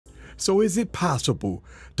So is it possible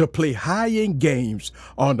to play high-end games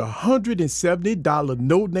on a $170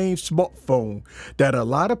 no-name smartphone that a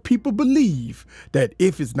lot of people believe that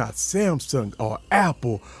if it's not Samsung or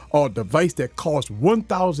Apple or a device that costs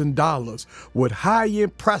 $1,000 with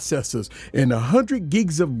high-end processors and 100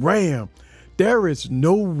 gigs of RAM, there is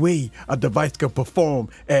no way a device can perform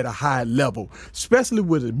at a high level, especially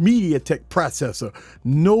with a MediaTek processor?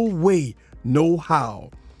 No way, no how.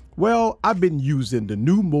 Well, I've been using the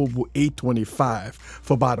new mobile A25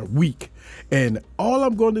 for about a week, and all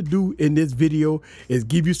I'm going to do in this video is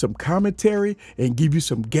give you some commentary and give you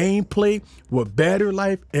some gameplay with battery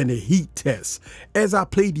life and a heat test as I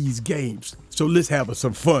play these games. So let's have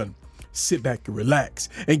some fun. Sit back and relax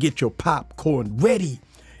and get your popcorn ready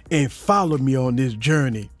and follow me on this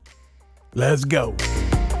journey. Let's go.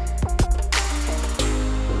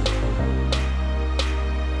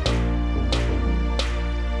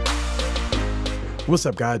 What's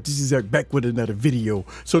up, guys? This is Eric back with another video.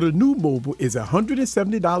 So the new mobile is a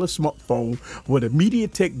 $170 smartphone with a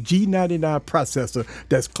MediaTek G99 processor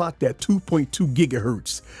that's clocked at 2.2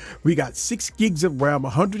 gigahertz. We got 6 gigs of RAM,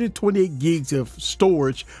 128 gigs of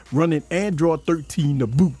storage, running Android 13 to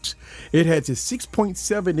boot. It has a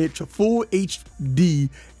 6.7-inch Full HD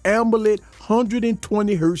AMOLED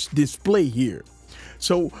 120 hertz display here.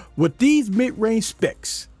 So with these mid-range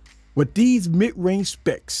specs,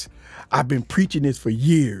 I've been preaching this for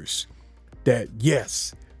years, that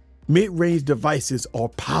yes, mid-range devices are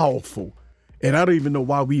powerful. And I don't even know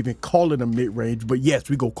why we even call it a mid-range, but yes,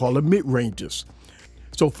 we go call them mid-rangers.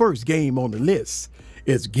 So first game on the list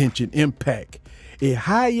is Genshin Impact, a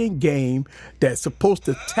high-end game that's supposed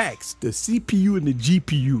to tax the CPU and the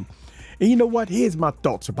GPU. And you know what? Here's my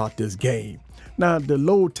thoughts about this game. Now, the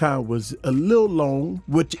load time was a little long,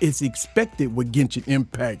 which is expected with Genshin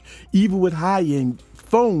Impact. Even with high-end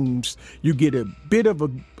phones, you get a bit of a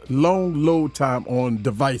long load time on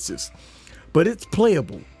devices, but it's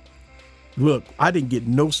playable. Look, I didn't get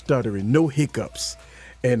no stuttering, no hiccups.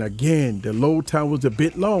 And again, the load time was a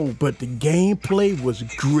bit long, but the gameplay was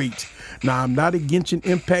great. Now, I'm not a Genshin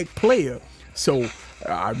Impact player, so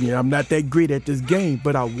I mean, I'm not that great at this game,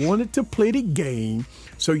 but I wanted to play the game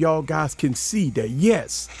so y'all guys can see that,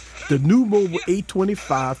 yes, the new mobile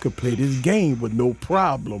A25 could play this game with no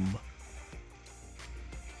problem.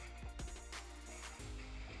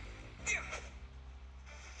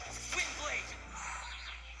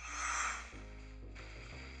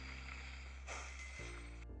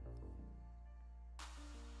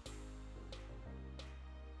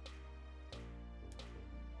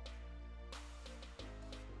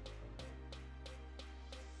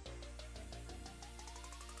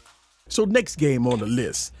 So next game on the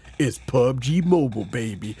list is PUBG Mobile,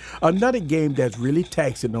 baby. Another game that's really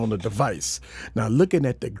taxing on the device. Now, looking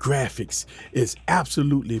at the graphics, it's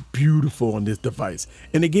absolutely beautiful on this device.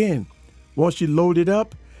 And again, once you load it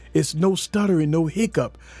up, it's no stuttering, no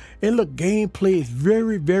hiccup. And look, gameplay is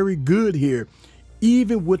very, very good here.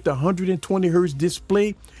 Even with the 120 hertz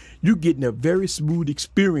display, you're getting a very smooth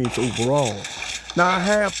experience overall. Now,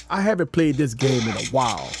 I haven't played this game in a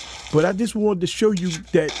while, but I just wanted to show you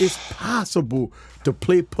that it's possible to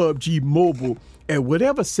play PUBG Mobile at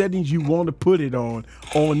whatever settings you want to put it on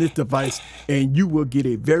this device, and you will get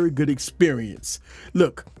a very good experience.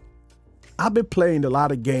 Look, I've been playing a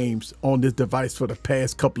lot of games on this device for the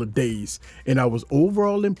past couple of days, and I was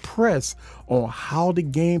overall impressed on how the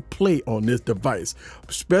game play on this device,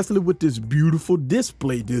 especially with this beautiful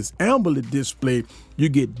display, this AMOLED display. You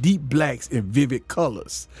get deep blacks and vivid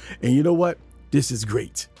colors. And you know what? This is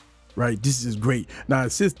great. Right, this is great. Now,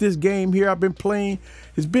 since this game here I've been playing,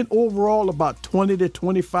 it's been overall about 20 to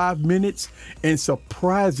 25 minutes, and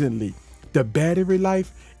surprisingly, the battery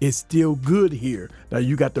life is still good here. Now,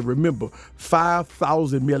 you got to remember,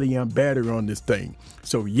 5,000 milliamp battery on this thing.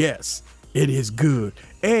 So yes, it is good.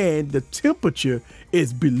 And the temperature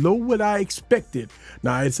is below what I expected.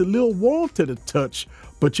 Now, it's a little warm to the touch,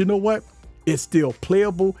 but you know what? It's still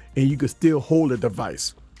playable, and you can still hold the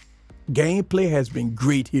device. Gameplay has been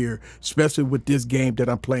great here, especially with this game that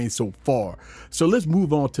I'm playing so far. So let's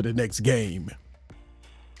move on to the next game.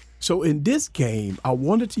 So in this game, I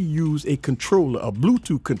wanted to use a controller, a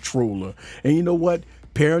Bluetooth controller. And you know what?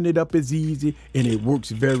 Pairing it up is easy, and it works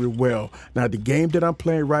very well. Now, the game that I'm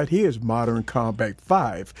playing right here is Modern Combat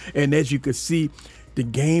 5. And as you can see, the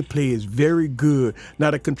gameplay is very good.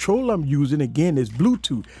 Now, the controller I'm using, again, is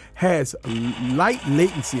Bluetooth, has light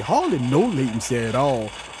latency, hardly no latency at all,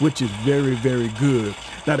 which is very, very good.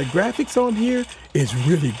 Now, the graphics on here is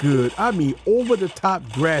really good. I mean, over-the-top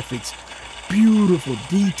graphics, beautiful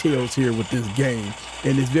details here with this game,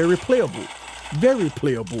 and it's very playable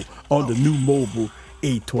on the new mobile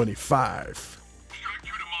A25. Strike 2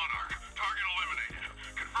 to Monarch. Target eliminated.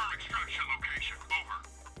 Confirm extraction location. Over.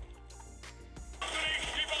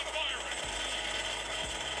 Keep on firing.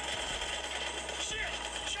 Shit!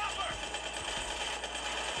 Chopper!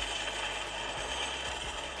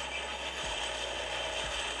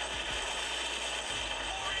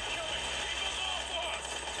 More incoming! Keep them off us!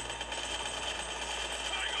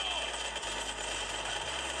 Hang on!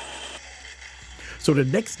 So the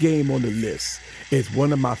next game on the list is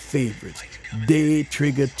one of my favorites, Dead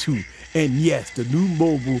Trigger 2. And yes, the new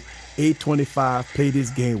mobile A25 play this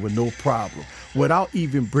game with no problem, without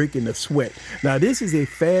even breaking a sweat. Now this is a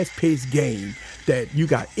fast-paced game that you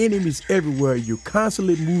got enemies everywhere, you're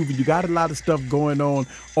constantly moving, you got a lot of stuff going on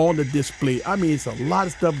the display. I mean, it's a lot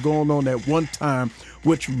of stuff going on at one time,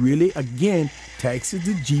 which really, again, taxes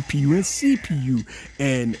the GPU and CPU.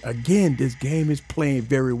 And again, this game is playing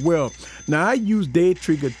very well. Now, I use Dead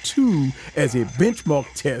Trigger 2 as a benchmark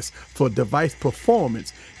test for device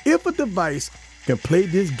performance. If a device can play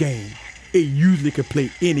this game, it usually can play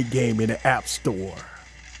any game in the App Store.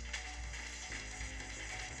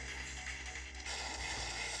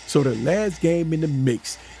 So the last game in the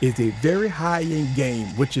mix is a very high-end game,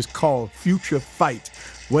 which is called Future Fight.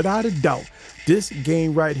 Without a doubt, this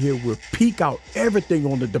game right here will peak out everything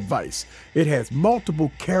on the device. It has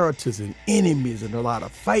multiple characters and enemies and a lot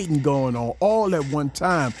of fighting going on all at one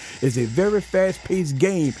time. It's a very fast-paced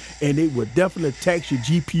game, and it will definitely tax your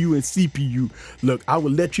GPU and CPU. Look, I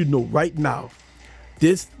will let you know right now,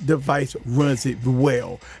 this device runs it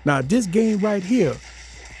well. Now, this game right here,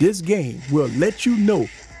 this game will let you know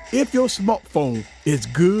if your smartphone is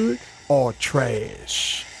good or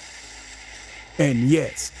trash. And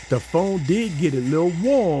yes, the phone did get a little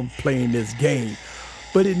warm playing this game,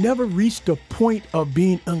 but it never reached the point of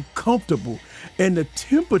being uncomfortable, and the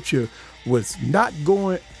temperature was not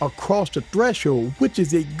going across the threshold, which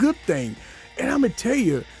is a good thing. And I'm gonna tell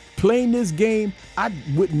you, playing this game, I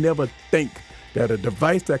would never think that a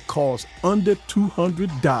device that costs under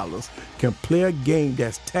 $200 can play a game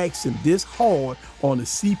that's taxing this hard on the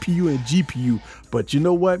CPU and GPU. But you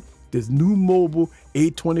know what? This new mobile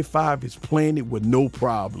A25 is playing it with no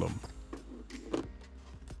problem.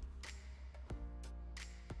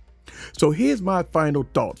 So here's my final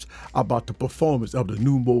thoughts about the performance of the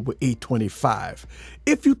new mobile A25.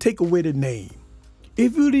 If you take away the name,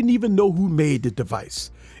 if you didn't even know who made the device,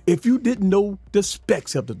 if you didn't know the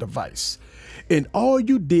specs of the device, and all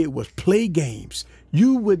you did was play games,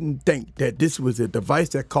 you wouldn't think that this was a device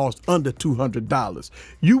that cost under $200.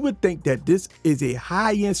 You would think that this is a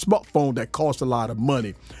high-end smartphone that costs a lot of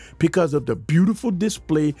money because of the beautiful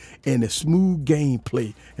display and the smooth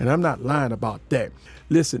gameplay. And I'm not lying about that.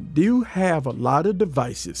 Listen, do you have a lot of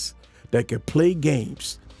devices that can play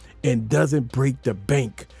games and doesn't break the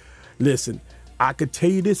bank? Listen, I could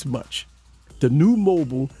tell you this much. The new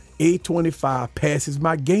mobile A25 passes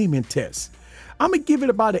my gaming test. I'm gonna give it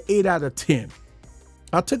about an 8 out of 10.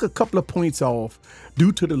 I took a couple of points off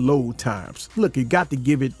due to the load times. Look, you got to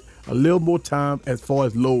give it a little more time as far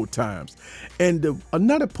as load times. And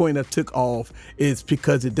another point I took off is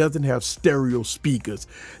because it doesn't have stereo speakers.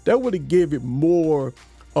 That would have given it more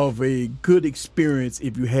of a good experience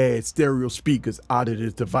if you had stereo speakers out of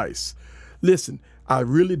this device. Listen, I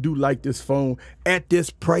really do like this phone at this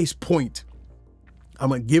price point. I'm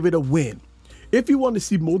gonna give it a win. If you want to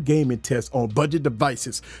see more gaming tests on budget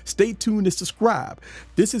devices, stay tuned and subscribe.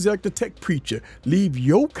 This is Eric the Tech Preacher. Leave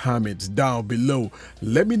your comments down below.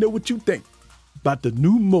 Let me know what you think about the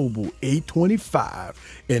new mobile A25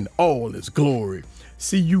 in all its glory.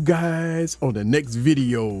 See you guys on the next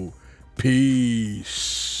video.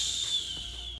 Peace.